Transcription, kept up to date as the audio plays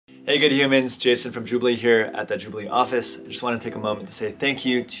Hey good humans, Jason from Jubilee here at the Jubilee office. I just want to take a moment to say thank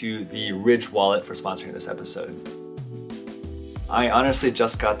you to the Ridge wallet for sponsoring this episode. I honestly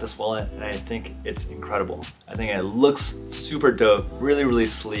just got this wallet and I think it's incredible. I think it looks super dope, really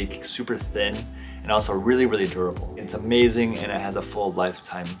sleek, super thin, and also really durable. It's amazing and it has a full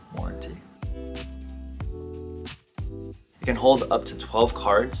lifetime warranty. It can hold up to 12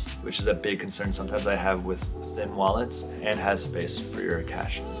 cards, which is a big concern sometimes I have with thin wallets, and has space for your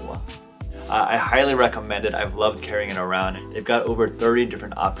cash as well. I highly recommend it. I've loved carrying it around. They've got over 30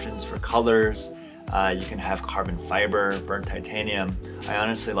 different options for colors. You can have carbon fiber, burnt titanium. I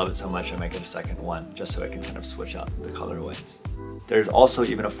honestly love it so much I might get a second one just so I can kind of switch out the colorways. There's also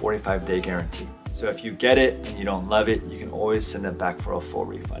even a 45-day guarantee. So if you get it and you don't love it, you can always send it back for a full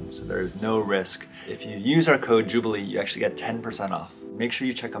refund. So there is no risk. If you use our code Jubilee, you actually get 10% off. Make sure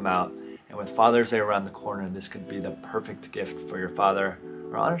you check them out. And with Father's Day around the corner, this could be the perfect gift for your father,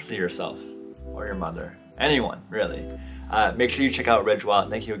 or honestly yourself, or your mother, anyone really. Make sure you check out Ridge Wallet.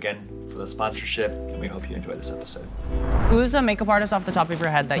 Thank you again for the sponsorship, and we hope you enjoy this episode. Who's a makeup artist off the top of your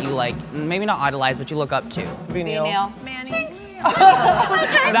head that you like, maybe not idolize, but you look up to? Neil. Manny.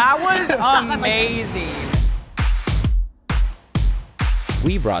 That was amazing.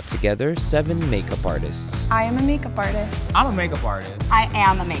 We brought together 7 makeup artists. I am a makeup artist. I'm a makeup artist. I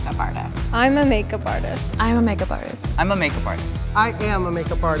am a makeup artist. I'm a makeup artist. I'm a makeup artist. I'm a makeup artist. I am a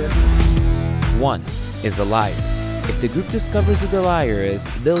makeup artist. 1 is a liar. If the group discovers who the liar is,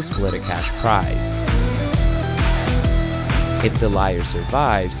 they'll split a cash prize. If the liar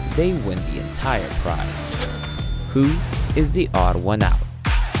survives, they win the entire prize. Who is the odd one out?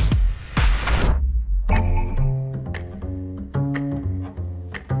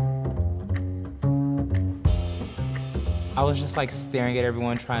 I was just like staring at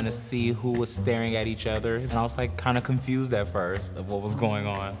everyone, trying to see who was staring at each other. And I was like kind of confused at first of what was going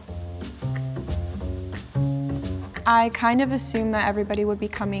on. I kind of assumed that everybody would be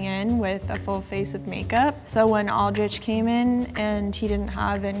coming in with a full face of makeup. So when Aldrich came in and he didn't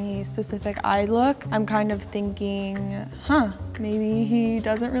have any specific eye look, I'm kind of thinking, maybe he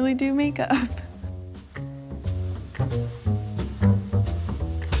doesn't really do makeup.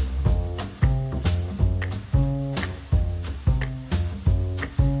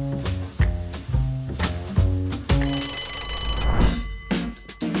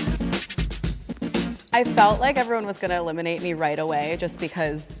 I felt like everyone was gonna eliminate me right away just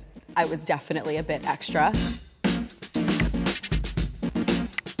because I was definitely a bit extra.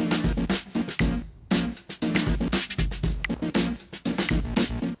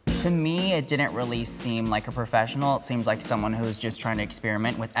 To me, it didn't really seem like a professional. It seemed like someone who was just trying to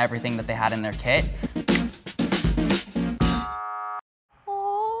experiment with everything that they had in their kit.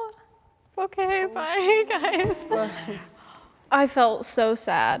 Oh, okay, bye guys. I felt so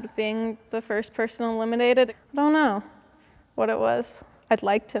sad being the first person eliminated. I don't know what it was. I'd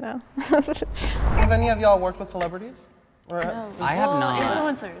like to know. Have any of y'all worked with celebrities? Or No. I have not.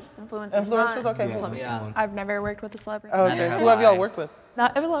 Influencers. Influencers? Okay. Yeah. I've never worked with a celebrity. Oh, okay. Who have y'all worked with?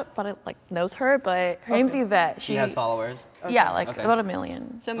 Not everybody like knows her, but her name's Yvette. She has followers? Yeah, like about 1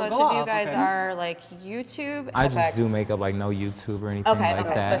 million. So most of you guys are like YouTube, I FX. just do makeup, like no YouTube or anything like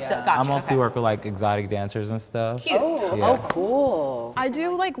that. But still, gotcha, I mostly work with like exotic dancers and stuff. Cute. Yeah. Cool. I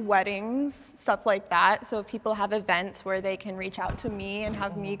do like weddings, stuff like that. So if people have events where they can reach out to me and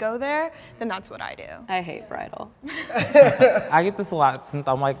have me go there, then that's what I do. I hate bridal. I get this a lot since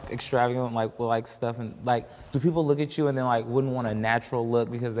I'm like extravagant like with like stuff, and like do people look at you and then like wouldn't want a natural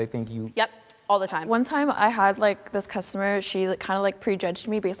look because they think you Yep, all the time. One time I had like this customer, she kind of like prejudged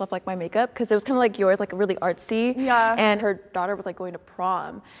me based off like my makeup because it was kind of like yours, like really artsy. Yeah. And her daughter was like going to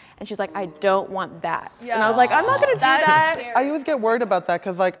prom and she's like, I don't want that. Yeah. And I was like, I'm not gonna do that. I always get worried about that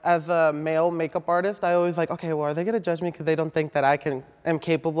because like as a male makeup artist, I always like, okay, well, are they gonna judge me because they don't think that I am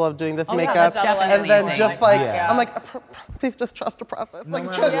capable of doing this makeup? that's definitely And then a thing. just like, Yeah. I'm like, please just trust the process.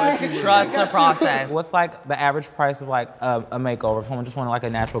 Like, trust me. Trust the process. What's like the average price of like a makeover if someone just wanted like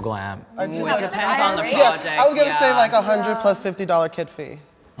a natural glam? I do It like depends on the Yeah, project. I was gonna say like $100 plus $50 kit fee.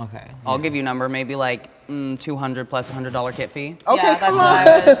 Okay. I'll give you a number, maybe like 200 plus $100 kit fee. Okay, Yeah, that's come what on.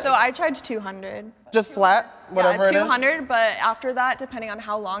 I was. So I charge 200. Just flat, whatever Yeah, it is. 200, but after that, depending on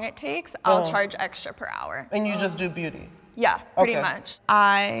how long it takes, I'll charge extra per hour. And you just do beauty. Yeah, pretty Okay. much.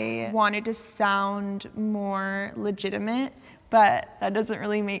 I wanted to sound more legitimate but that doesn't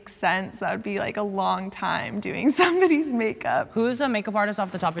really make sense. That would be like a long time doing somebody's makeup. Who's a makeup artist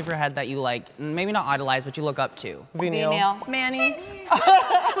off the top of your head that you like, maybe not idolize, but you look up to? Vineal. Manny.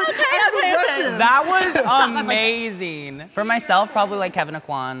 That was amazing. For myself, probably like Kevin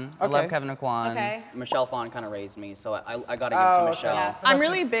Aquan. I love Kevin Aquan. Okay. Michelle Phan kind of raised me, so I gotta give it to Michelle. Yeah. I'm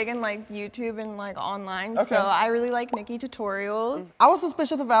really big in like YouTube and like online, so I really like Nikki tutorials. I was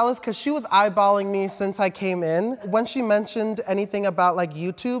suspicious of Alice because she was eyeballing me since I came in. When she mentioned anything about like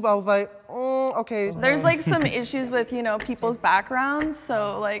YouTube, I was like, okay. There's like some issues with, you know, people's backgrounds,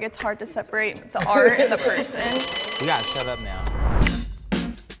 so like it's hard to separate the art and the person. You gotta shut up now.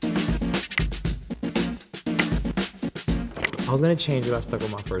 I was gonna change it, I stuck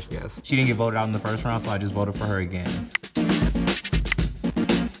with my first guess. She didn't get voted out in the first round, so I just voted for her again.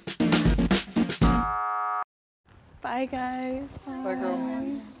 Bye guys. Bye, girl.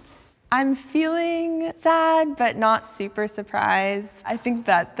 I'm feeling sad, but not super surprised. I think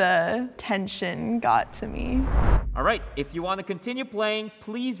that the tension got to me. All right, if you want to continue playing,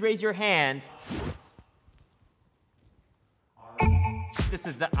 please raise your hand. This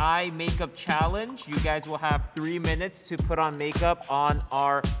is the eye makeup challenge. You guys will have 3 minutes to put on makeup on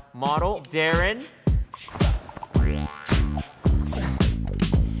our model, Darren.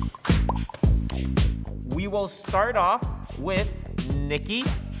 We will start off with Nikki.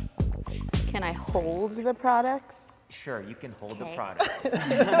 Can I hold the products? Sure, you can hold the product.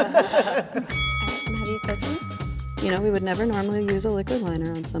 How do you this one? You know, we would never normally use a liquid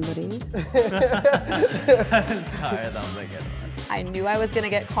liner on somebody. I knew I was gonna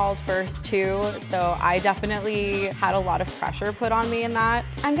get called first too, so I definitely had a lot of pressure put on me in that.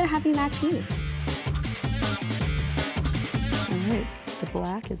 I'm gonna have you match me. All right, the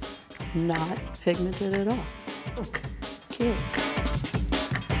black is not pigmented at all. Oh, cute.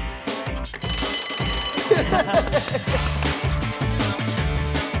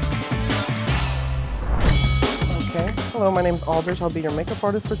 Okay. Hello, my name's Aldrich. I'll be your makeup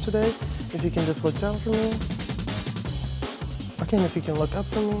artist for today. If you can just look down for me. Okay, and if you can look up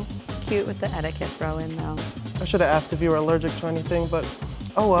for me. Cute with the etiquette throw in though. I should have asked if you were allergic to anything, but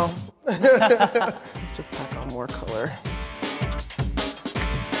oh well. Let's just pack on more color.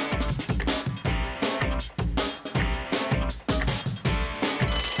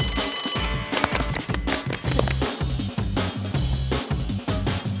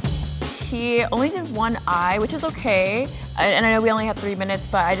 He only did one eye, which is okay. And I know we only have 3 minutes,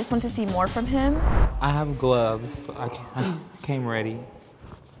 but I just want to see more from him. I have gloves. So I came ready.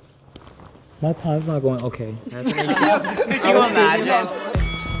 My time's not going okay. Could you imagine?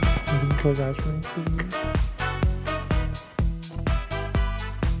 Can you close eyes for me, please?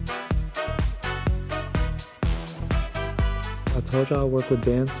 I told y'all I work with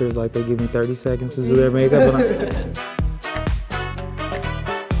dancers, like they give me 30 seconds to do their makeup. And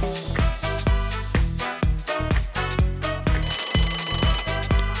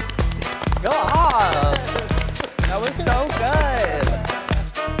That was so good.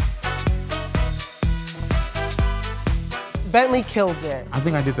 Bentley killed it. I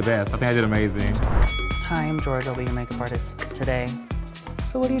think I did the best. I think I did amazing. Hi, I'm George. I'll be your makeup artist today.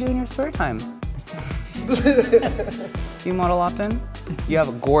 So what do you do in your spare time? Do you model often? You have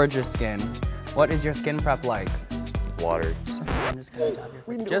a gorgeous skin. What is your skin prep like? Water. I'm just gonna tap your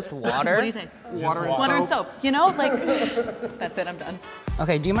face. Just water? What do you say? Water and Water and soap. soap. You know, like, that's it, I'm done.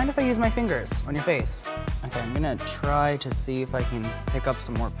 Okay, do you mind if I use my fingers on your face? Okay, I'm gonna try to see if I can pick up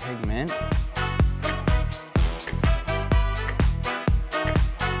some more pigment.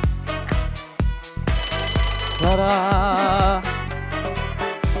 Ta-da!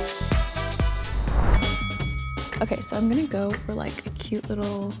 Okay, so I'm gonna go for like a cute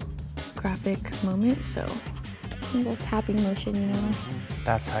little graphic moment. So a little tapping motion, you know.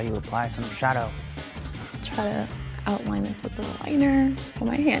 That's how you apply some shadow. Try to outline this with the liner.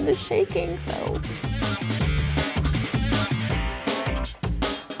 Well, my hand is shaking, so.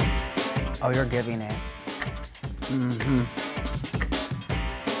 Oh, you're giving it. Mm-hmm.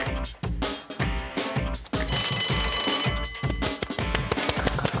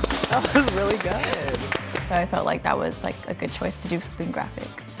 That was really good. So I felt like that was like a good choice to do something graphic.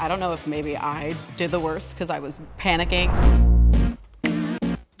 I don't know if maybe I did the worst because I was panicking.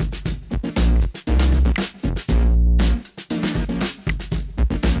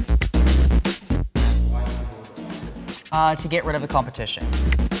 To get rid of the competition.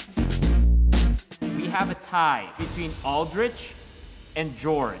 We have a tie between Aldrich and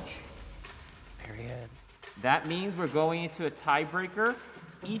George. Period. That means we're going into a tiebreaker.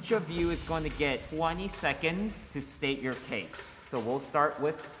 Each of you is going to get 20 seconds to state your case. So we'll start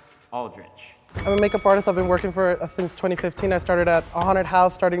with Aldrich. I'm a makeup artist. I've been working for since 2015. I started at a haunted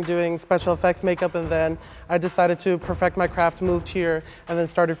house, starting doing special effects makeup, and then I decided to perfect my craft, moved here, and then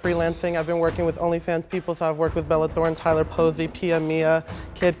started freelancing. I've been working with OnlyFans people, so I've worked with Bella Thorne, Tyler Posey, Pia Mia,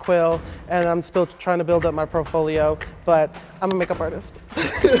 Kid Quill, and I'm still trying to build up my portfolio, but I'm a makeup artist.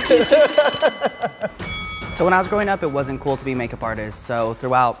 So when I was growing up, it wasn't cool to be a makeup artist. So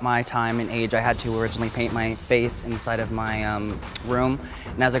throughout my time and age, I had to originally paint my face inside of my room.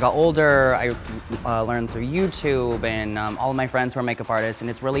 And as I got older, I learned through YouTube and all of my friends who are makeup artists, and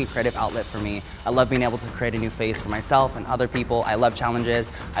it's really a creative outlet for me. I love being able to create a new face for myself and other people. I love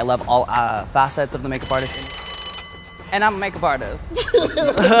challenges. I love all facets of the makeup artist. And I'm a makeup artist.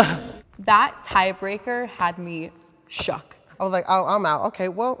 That tiebreaker had me shook. I was like, oh, I'm out. Okay,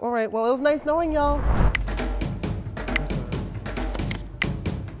 well, all right. Well, it was nice knowing y'all.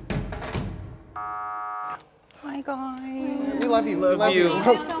 Hi guys. We love you. We love you. We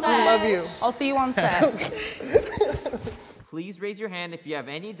love you. I'll see you on set. Please raise your hand if you have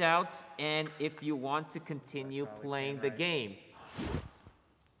any doubts and if you want to continue playing the game.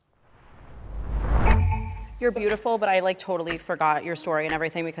 You're beautiful, but I like totally forgot your story and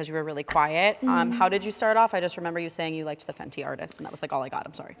everything because you were really quiet. How did you start off? I just remember you saying you liked the Fenty artist, and that was like all I got.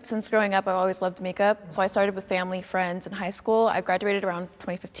 I'm sorry. Since growing up, I've always loved makeup. So I started with family, friends in high school. I graduated around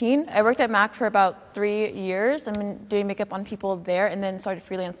 2015. I worked at MAC for about 3 years. I've been doing makeup on people there and then started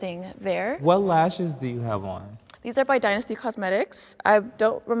freelancing there. What lashes do you have on? These are by Dynasty Cosmetics. I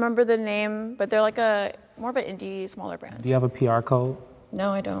don't remember the name, but they're like more of an indie, smaller brand. Do you have a PR code?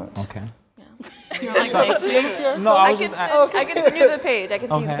 No, I don't. Okay. You're like, thank you. No, I can send you the page. I can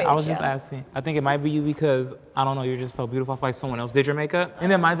see the page. I was just asking. I think it might be you because, I don't know, you're just so beautiful. I feel like someone else did your makeup.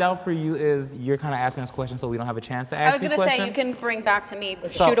 And then my doubt for you is you're kind of asking us questions so we don't have a chance to ask you questions. I was going to say, you can bring back to me,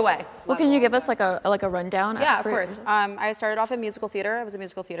 shoot away. Well, can you give us like a rundown? Yeah, of course. I started off in musical theater. I was a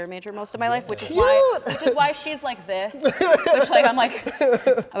musical theater major most of my life, which is why she's like this. Which like I'm like,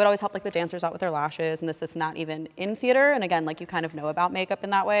 I would always help like the dancers out with their lashes and this not even in theater. And again, like you kind of know about makeup in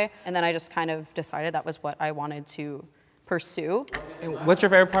that way. And then I just kind of decided that was what I wanted to pursue. And what's your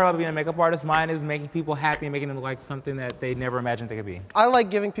favorite part about being a makeup artist? Mine is making people happy and making them like something that they never imagined they could be. I like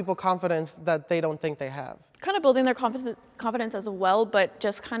giving people confidence that they don't think they have. Kind of building their confidence as well, but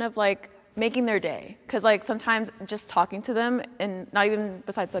just kind of like making their day. Because like sometimes just talking to them and not even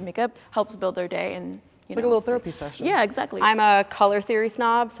besides the makeup helps build their day and you know. Like a little therapy session. Yeah, exactly. I'm a color theory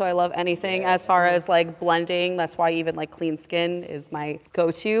snob, so I love anything as far as like blending. That's why even like clean skin is my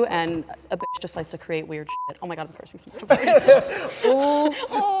go-to, and a bitch just likes to create weird shit. Oh my God, I'm cursing so much. Ooh,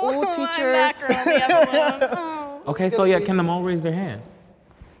 teacher. I'm that girl, the Evelyn. Okay, so yeah, can the mole raise their hand?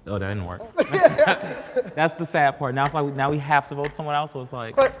 Oh, that didn't work. That's the sad part. Now, now we have to vote someone else, so it's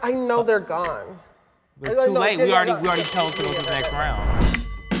like. But I know they're gone. But it's too late. We already chose to go to the next round.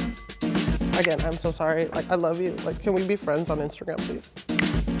 Again, I'm so sorry. Like, I love you. Like, can we be friends on Instagram, please?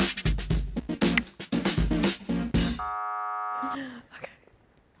 Okay.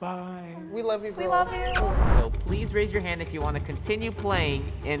 Bye. We love you, girl. We love you. So please raise your hand if you want to continue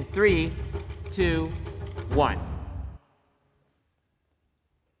playing in 3, 2, 1.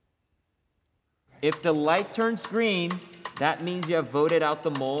 If the light turns green, that means you have voted out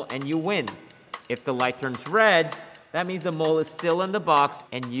the mole and you win. If the light turns red, that means the mole is still in the box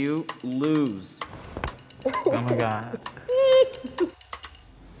and you lose. Oh my God.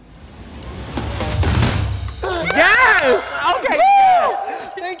 Yes! Okay,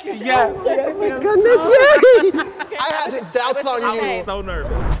 yes! Thank you so Yes. much. Oh my goodness, yay! I had doubts on you. I'm so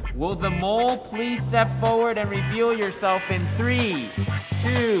nervous. Will the mole please step forward and reveal yourself in 3,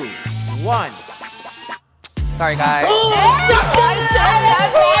 2, 1. Sorry guys.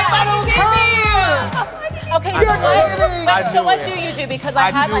 Okay, so what do you do? Because I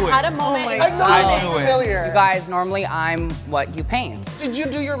had a moment. I know I you knew look it. familiar. You guys, normally I'm what you paint. Did you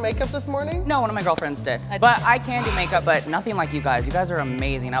do your makeup this morning? No, one of my girlfriends did. But I can do makeup, but nothing like you guys. You guys are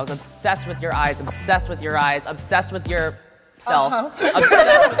amazing. I was obsessed with your eyes, obsessed with your eyes, obsessed with your self,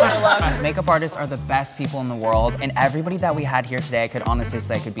 obsessed with your look. Makeup artists are the best people in the world, and everybody that we had here today, I could honestly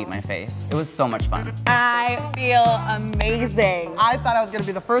say could beat my face. It was so much fun. I feel amazing. I thought I was gonna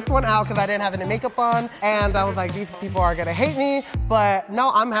be the first one out because I didn't have any makeup on, and I was like, these people are gonna hate me, but no,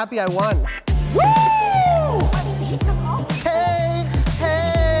 I'm happy I won. Woo!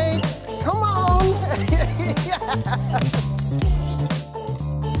 Hey, come on. Yeah.